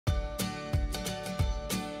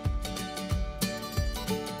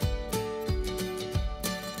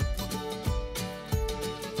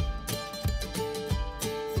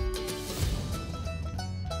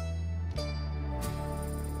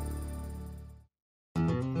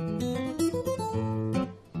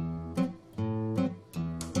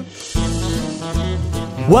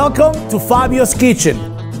Welcome to Fabio's Kitchen.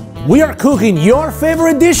 We are cooking your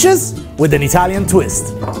favorite dishes with an Italian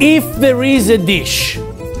twist. If there is a dish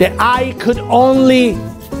that I could only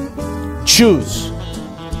choose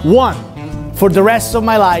one for the rest of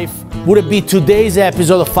my life, would it be today's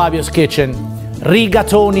episode of Fabio's Kitchen,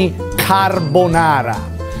 Rigatoni Carbonara.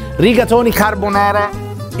 Rigatoni Carbonara,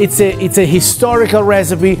 it's a historical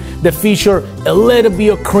recipe that features a little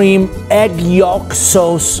bit of cream, egg yolk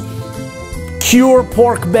sauce, cured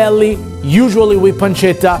pork belly, usually with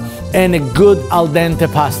pancetta, and a good al dente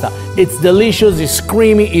pasta. It's delicious, it's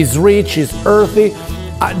creamy, it's rich, it's earthy.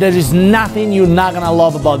 There is nothing you're not gonna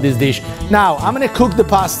love about this dish. Now, I'm gonna cook the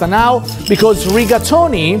pasta now because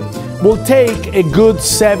rigatoni will take a good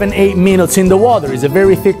 7-8 minutes in the water. It's a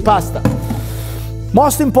very thick pasta.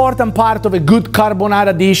 Most important part of a good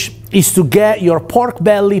carbonara dish is to get your pork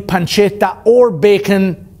belly, pancetta, or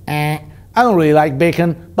bacon. I don't really like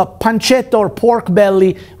bacon, but pancetta or pork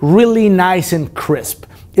belly really nice and crisp.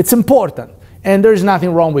 It's important. And there's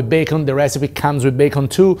nothing wrong with bacon. The recipe comes with bacon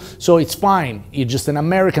too, so it's fine. It's just an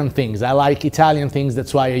American thing. I like Italian things,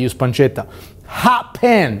 that's why I use pancetta. Hot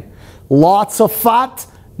pan, lots of fat,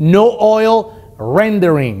 no oil,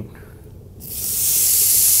 rendering.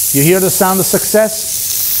 You hear the sound of success?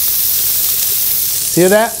 Hear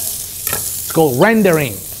that? It's called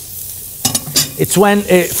rendering. It's when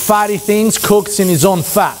a fatty thing cooks in its own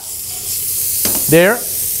fat. There.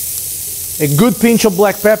 A good pinch of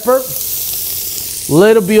black pepper.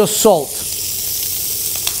 Little bit of salt.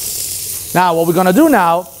 Now, what we're gonna do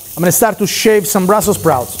now, I'm gonna start to shave some Brussels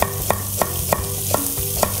sprouts.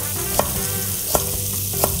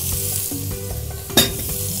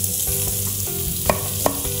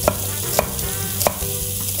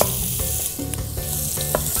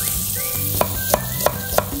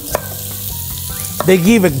 They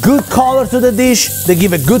give a good color to the dish. They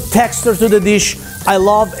give a good texture to the dish. I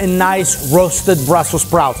love a nice roasted Brussels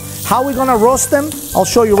sprout. How are we gonna roast them? I'll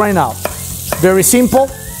show you right now. Very simple.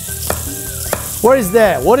 Where is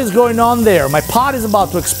that? What is going on there? My pot is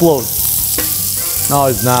about to explode. No,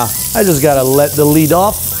 it's not. I just gotta let the lid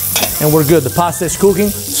off and we're good. The pasta is cooking.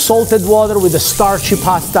 Salted water with the starchy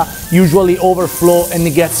pasta usually overflow and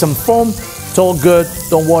you get some foam. It's all good.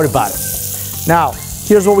 Don't worry about it. Now,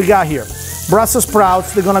 here's what we got here. Brussels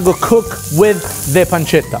sprouts, they're gonna go cook with the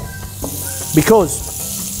pancetta. Because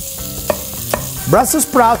Brussels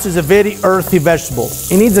sprouts is a very earthy vegetable.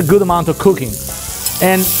 It needs a good amount of cooking.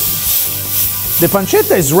 And the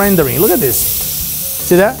pancetta is rendering. Look at this.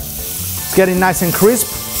 See that? It's getting nice and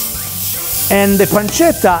crisp. And the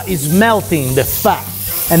pancetta is melting the fat.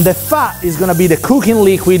 And the fat is gonna be the cooking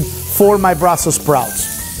liquid for my Brussels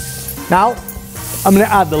sprouts. Now, I'm gonna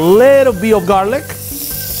add a little bit of garlic.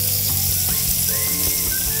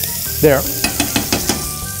 There.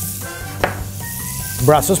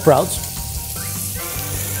 Brussels sprouts.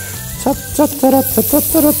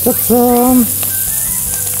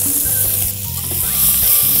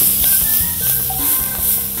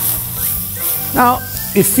 Now,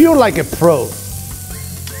 if you're like a pro,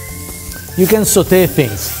 you can saute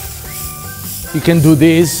things. You can do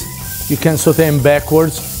this. You can saute them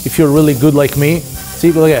backwards. If you're really good like me,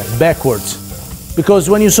 see, look at that, backwards. Because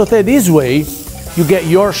when you saute this way, you get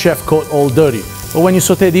your chef coat all dirty. But when you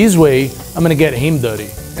saute this way, I'm gonna get him dirty.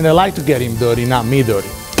 And I like to get him dirty, not me dirty.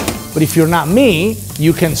 But if you're not me,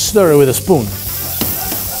 you can stir it with a spoon.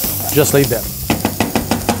 Just like that.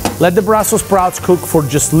 Let the Brussels sprouts cook for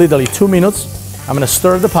just literally 2 minutes. I'm gonna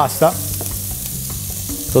stir the pasta.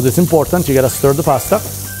 So this is important, you gotta stir the pasta.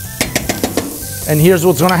 And here's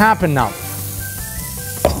what's gonna happen now.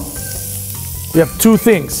 We have two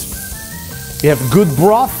things. We have good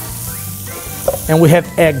broth, and we have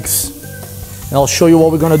eggs. And I'll show you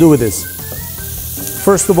what we're gonna do with this.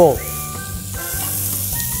 First of all,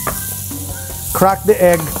 crack the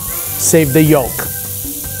egg, save the yolk.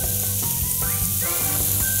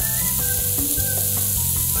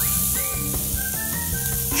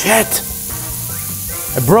 Shit!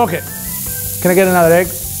 I broke it. Can I get another egg?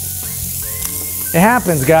 It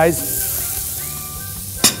happens, guys.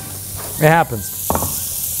 It happens.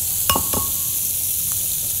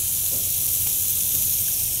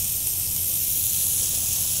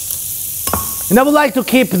 And I would like to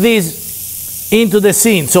keep this into the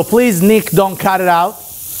scene. So please, Nick, don't cut it out.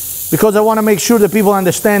 Because I want to make sure that people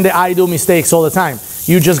understand that I do mistakes all the time.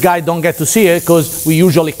 You just guys don't get to see it because we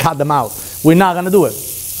usually cut them out. We're not going to do it.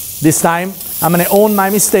 This time, I'm going to own my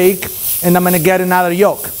mistake and I'm going to get another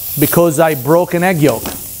yolk because I broke an egg yolk.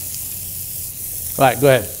 All right, go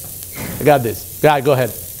ahead. I got this. Guy, go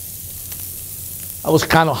ahead. I was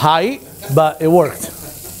kind of high, but it worked.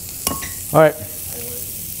 All right.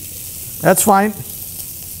 That's fine.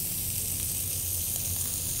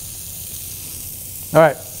 All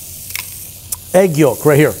right, egg yolk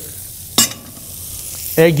right here.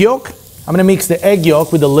 Egg yolk, I'm gonna mix the egg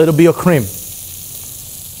yolk with a little bit of cream.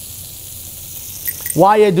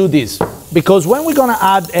 Why I do this? Because when we're gonna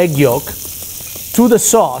add egg yolk to the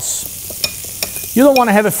sauce, you don't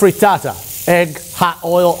wanna have a frittata. Egg, hot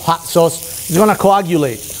oil, hot sauce, it's gonna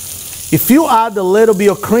coagulate. If you add a little bit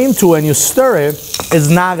of cream to it and you stir it, it's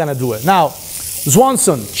not gonna do it. Now,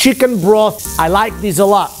 Swanson Chicken Broth, I like these a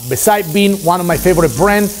lot. Besides being one of my favorite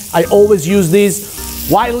brands, I always use these.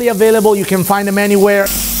 Widely available, you can find them anywhere.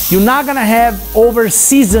 You're not gonna have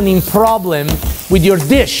over-seasoning problem with your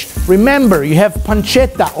dish. Remember, you have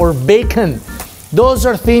pancetta or bacon. Those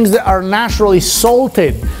are things that are naturally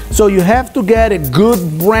salted. So you have to get a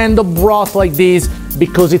good brand of broth like this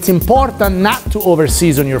because it's important not to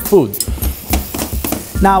over-season your food.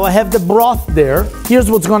 Now I have the broth there. Here's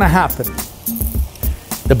what's gonna happen.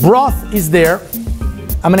 The broth is there.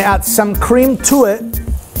 I'm gonna add some cream to it.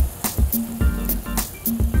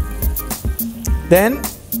 Then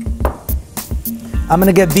I'm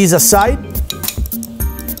gonna get these aside,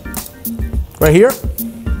 right here.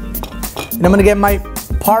 And I'm gonna get my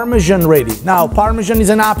Parmesan ready. Now, Parmesan is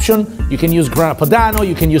an option. You can use Grana Padano,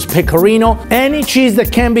 you can use Pecorino. Any cheese that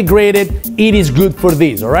can be grated, it is good for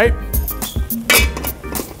these, all right?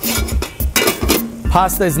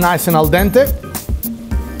 Pasta is nice and al dente.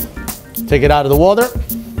 Take it out of the water.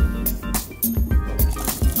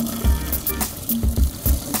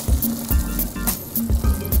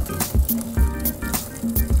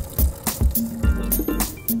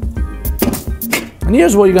 And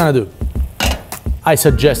here's what you're gonna do. I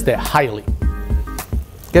suggest that highly.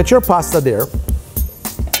 Get your pasta there.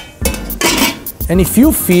 And if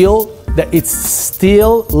you feel that it's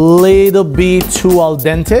still a little bit too al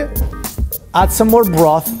dente, add some more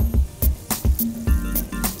broth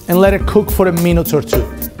and let it cook for a minute or two.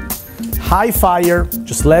 High fire,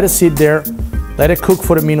 just let it sit there. Let it cook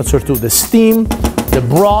for a minute or two. The steam, the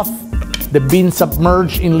broth, the bean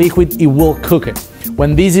submerged in liquid, it will cook it.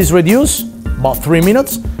 When this is reduced, about 3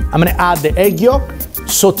 minutes, I'm gonna add the egg yolk,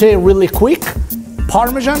 saute really quick,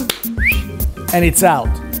 Parmesan, and it's out.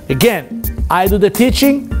 Again, I do the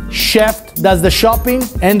teaching, chef does the shopping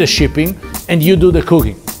and the shipping, and you do the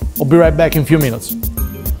cooking. I'll be right back in a few minutes.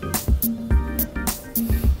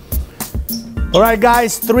 All right,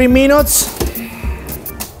 guys, 3 minutes.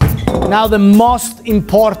 Now the most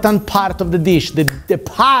important part of the dish, the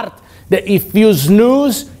part that if you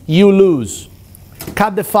snooze, you lose.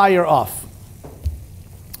 Cut the fire off.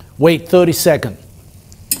 Wait 30 seconds.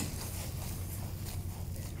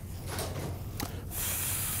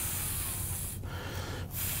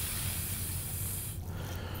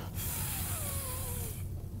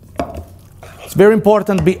 It's very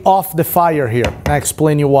important to be off the fire here. I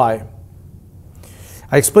explain you why.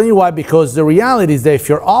 I explain you why because the reality is that if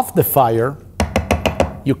you're off the fire,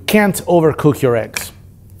 you can't overcook your eggs.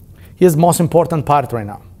 Here's the most important part right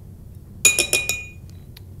now.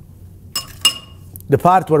 The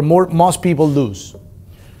part where most people lose.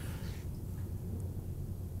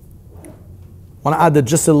 Want to add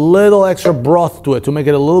just a little extra broth to it to make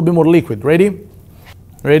it a little bit more liquid. Ready?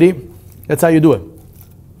 Ready? That's how you do it.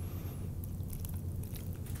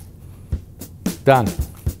 Done.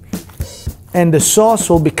 And the sauce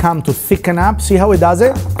will become to thicken up. See how it does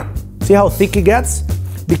it? See how thick it gets?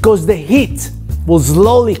 Because the heat will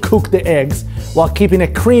slowly cook the eggs while keeping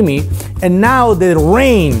it creamy. And now the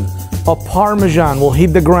rain of Parmesan will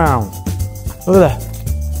hit the ground. Look at that.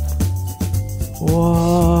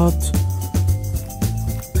 What?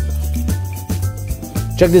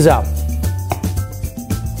 Check this out.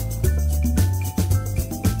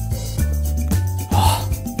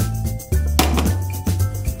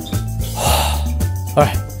 All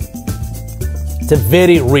right. It's a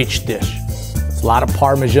very rich dish. It's a lot of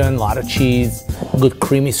Parmesan, a lot of cheese, good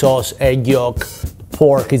creamy sauce, egg yolk,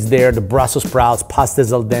 pork is there, the Brussels sprouts, pasta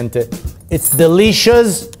is al dente. It's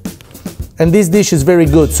delicious, and this dish is very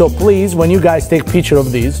good. So please, when you guys take a picture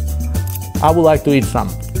of these, I would like to eat some.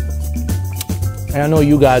 And I know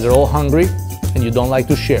you guys are all hungry, and you don't like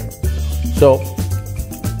to share. So,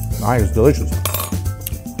 nice, delicious.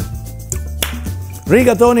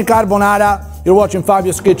 Rigatoni Carbonara. You're watching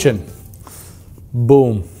Fabio's Kitchen.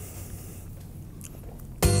 Boom.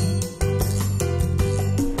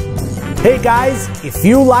 Hey guys, if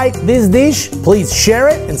you like this dish, please share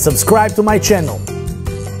it and subscribe to my channel.